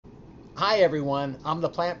Hi everyone, I'm the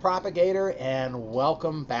Plant Propagator and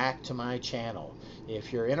welcome back to my channel.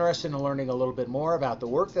 If you're interested in learning a little bit more about the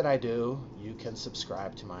work that I do, you can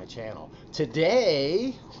subscribe to my channel.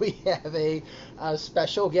 Today we have a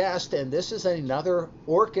special guest, and this is another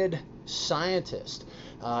orchid scientist.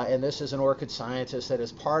 And this is an orchid scientist that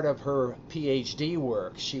is part of her PhD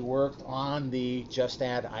work. She worked on the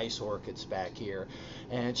Add Ice Orchids back here,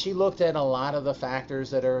 and she looked at a lot of the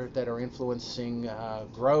factors that are influencing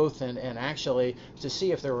growth, and actually to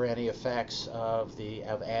see if there were any effects of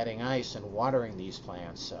adding ice and watering these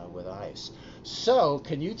plants with ice. So,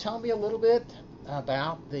 can you tell me a little bit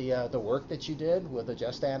about the work that you did with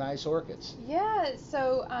the Add Ice Orchids? Yeah,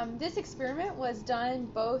 so this experiment was done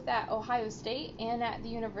both at Ohio State and at the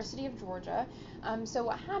University of Georgia. So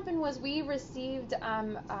what happened was we received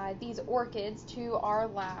these orchids to our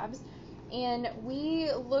labs, and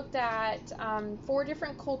we looked at 4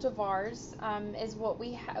 different cultivars is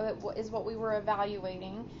what we were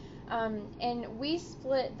evaluating. And we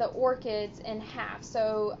split the orchids in half.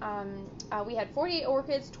 So we had 48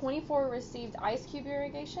 orchids, 24 received ice cube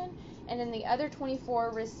irrigation, and then the other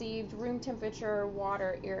 24 received room temperature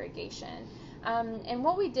water irrigation. And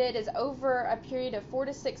what we did is over a period of 4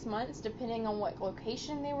 to 6 months, depending on what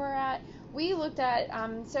location they were at, we looked at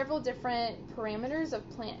several different parameters of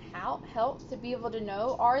plant health to be able to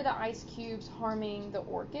know, are the ice cubes harming the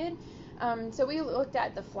orchid? So we looked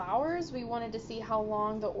at the flowers. We wanted to see how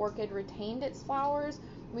long the orchid retained its flowers.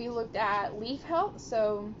 We looked at leaf health.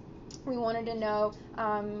 So we wanted to know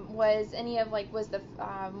was anything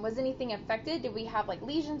affected? Did we have like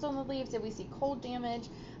lesions on the leaves? Did we see cold damage?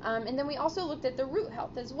 And then we also looked at the root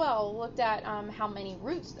health as well. Looked at how many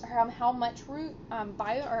roots, how much root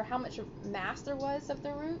how much mass there was of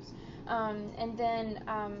the roots. And then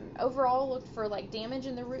overall looked for like damage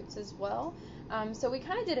in the roots as well. So we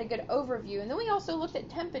kind of did a good overview, and then we also looked at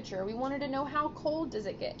temperature. We wanted to know how cold does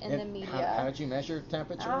it get in the media. How did you measure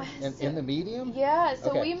temperature in the medium? Yeah,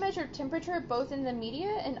 so okay. We measured temperature both in the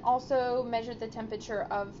media and also measured the temperature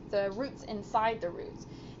of the roots inside the roots.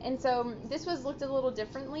 And so this was looked a little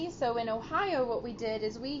differently. So in Ohio, what we did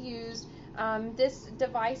is we used this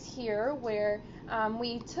device here where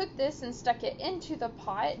we took this and stuck it into the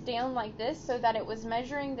pot down like this so that it was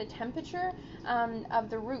measuring the temperature of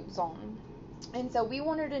the root zone. And so we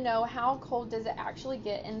wanted to know how cold does it actually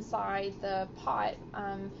get inside the pot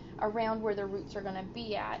around where the roots are going to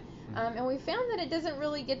be at. And we found that it doesn't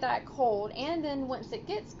really get that cold. And then once it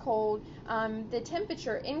gets cold, the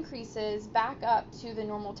temperature increases back up to the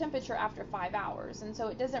normal temperature after 5 hours. And so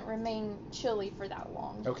it doesn't remain chilly for that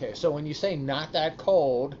long. Okay, so when you say not that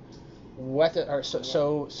cold,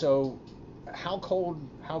 so how cold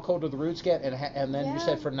do the roots get? And then you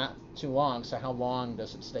said for not too long, so how long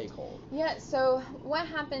does it stay cold? Yeah, so what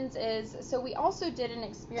happens is, so we also did an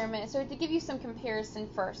experiment, so to give you some comparison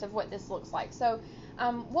first of what this looks like. So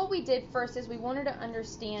what we did first is we wanted to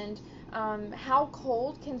understand how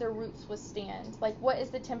cold can the roots withstand, like what is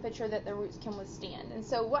the temperature that the roots can withstand. And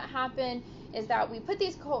so what happened is that we put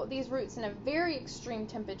these roots in a very extreme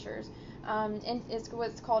temperatures, and it's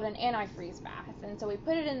what's called an antifreeze bath. And so we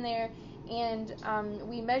put it in there, and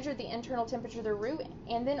we measured the internal temperature of the root,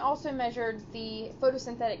 and then also measured the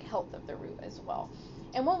photosynthetic health of the root as well.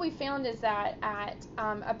 And what we found is that at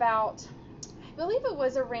about, I believe it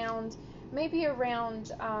was around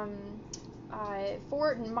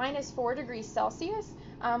 -4 degrees Celsius,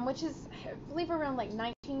 which is, I believe, around like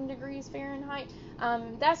 19 degrees Fahrenheit,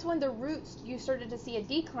 that's when the roots, you started to see a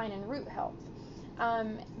decline in root health.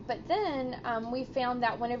 But then we found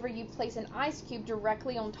that whenever you place an ice cube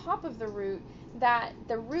directly on top of the root, that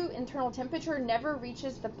the root internal temperature never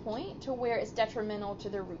reaches the point to where it's detrimental to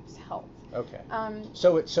the root's health. Okay.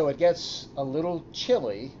 So it gets a little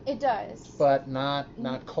chilly. It does. But not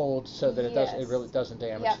cold, so that Yes. it really doesn't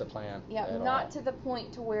damage the plant. Yeah, not to the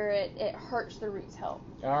point to where it hurts the root's health.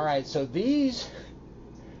 All right. So this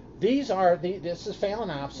is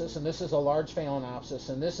Phalaenopsis, and this is a large Phalaenopsis,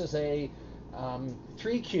 and this is a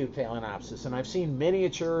 3-cube Phalaenopsis, and I've seen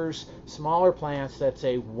miniatures, smaller plants that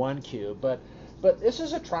say 1 cube, but this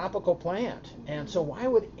is a tropical plant, and so why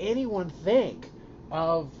would anyone think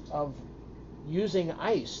of using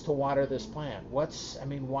ice to water this plant?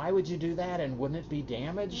 Why would you do that, and wouldn't it be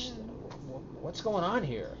damaged? What's going on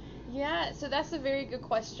here? Yeah, so that's a very good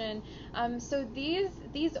question. So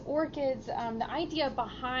these orchids, the idea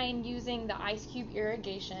behind using the ice cube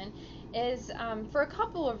irrigation is for a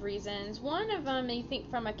couple of reasons. One of them, you think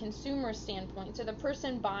from a consumer standpoint, so the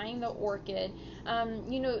person buying the orchid,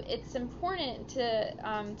 it's important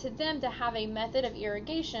to them to have a method of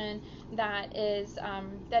irrigation that is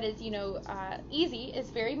easy, is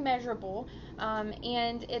very measurable,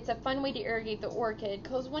 And it's a fun way to irrigate the orchid,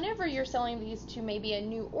 because whenever you're selling these to maybe a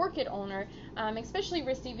new orchid owner, especially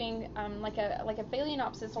receiving like a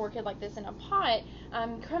Phalaenopsis orchid like this in a pot,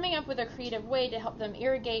 coming up with a creative way to help them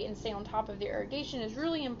irrigate and stay on top of their irrigation is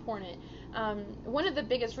really important. One of the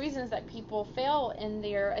biggest reasons that people fail in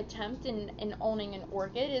their attempt in owning an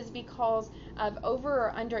orchid is because of over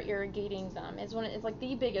or under irrigating them. It's like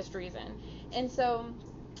the biggest reason. And so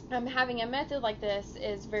having a method like this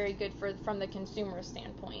is very good from the consumer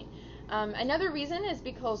standpoint. Another reason is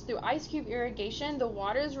because through ice cube irrigation, the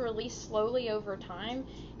water is released slowly over time,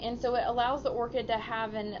 and so it allows the orchid to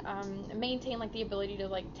have and maintain like the ability to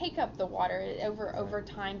like take up the water over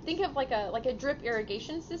time. Think of like a drip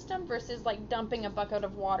irrigation system versus like dumping a bucket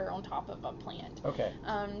of water on top of a plant. Okay.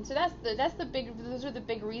 So those are the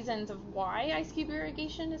big reasons of why ice cube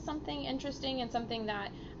irrigation is something interesting and something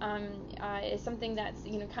that is something that's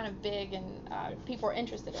kind of big and people are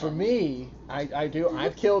interested in. For me,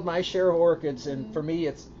 I've killed my share of orchids, and for me,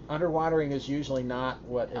 it's underwatering is usually not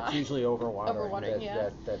what it's usually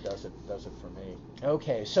overwatering. That does it for me.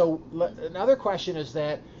 Okay, so another question is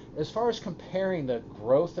that as far as comparing the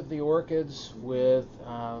growth of the orchids with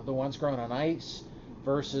the ones grown on ice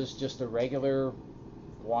versus just the regular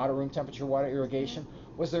room temperature water irrigation,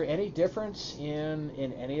 was there any difference in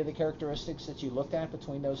any of the characteristics that you looked at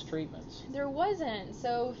between those treatments? There wasn't.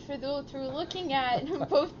 So through looking at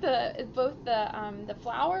both the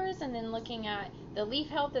flowers and then looking at the leaf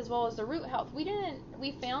health as well as the root health,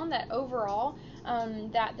 we found that overall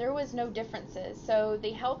that there was no differences. So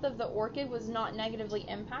the health of the orchid was not negatively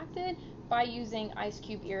impacted by using ice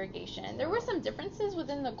cube irrigation. There were some differences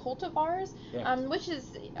within the cultivars, which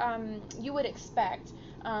is you would expect,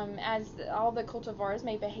 as all the cultivars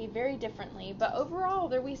may behave very differently. But overall,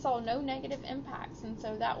 we saw no negative impacts, and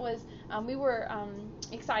so that was we were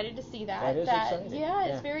excited to see that. That is exciting. Yeah,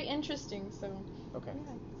 it's very interesting. So okay,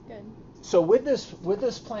 yeah, it's good. So with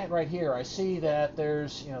this plant right here, I see that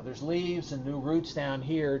there's leaves and new roots down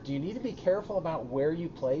here. Do you need to be careful about where you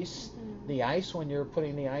place the ice when you're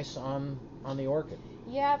putting the ice on the orchid?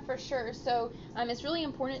 Yeah, for sure. So it's really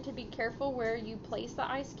important to be careful where you place the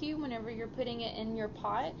ice cube whenever you're putting it in your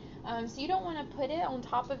pot. So you don't want to put it on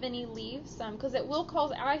top of any leaves because it will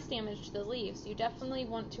cause ice damage to the leaves. You definitely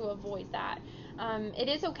want to avoid that. It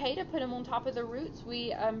is okay to put them on top of the roots.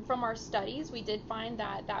 We, from our studies, we did find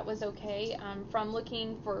that was okay from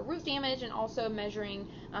looking for root damage and also measuring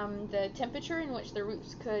the temperature in which the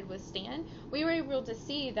roots could withstand. We were able to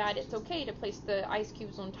see that it's okay to place the ice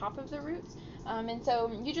cubes on top of the roots. And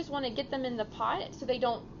so you just want to get them in the pot so they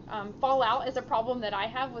don't fall out. Is a problem that I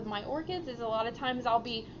have with my orchids is a lot of times I'll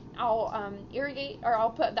irrigate, or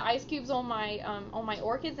I'll put the ice cubes on my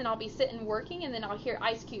orchids, and I'll be sitting working, and then I'll hear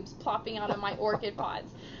ice cubes plopping out of my orchid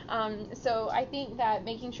pods. So I think that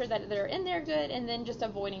making sure that they're in there good, and then just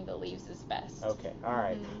avoiding the leaves is best. Okay, all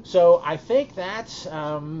right. So I think that's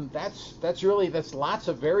lots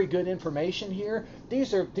of very good information here.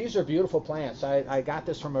 These are beautiful plants. I got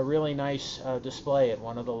this from a really nice display at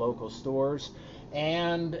one of the local stores,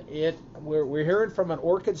 and we're hearing from an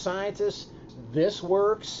orchid scientist. This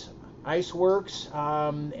works, ice works,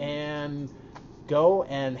 and go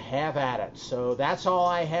and have at it. So that's all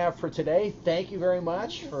I have for today. Thank you very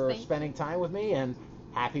much for spending time with me, and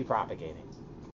happy propagating.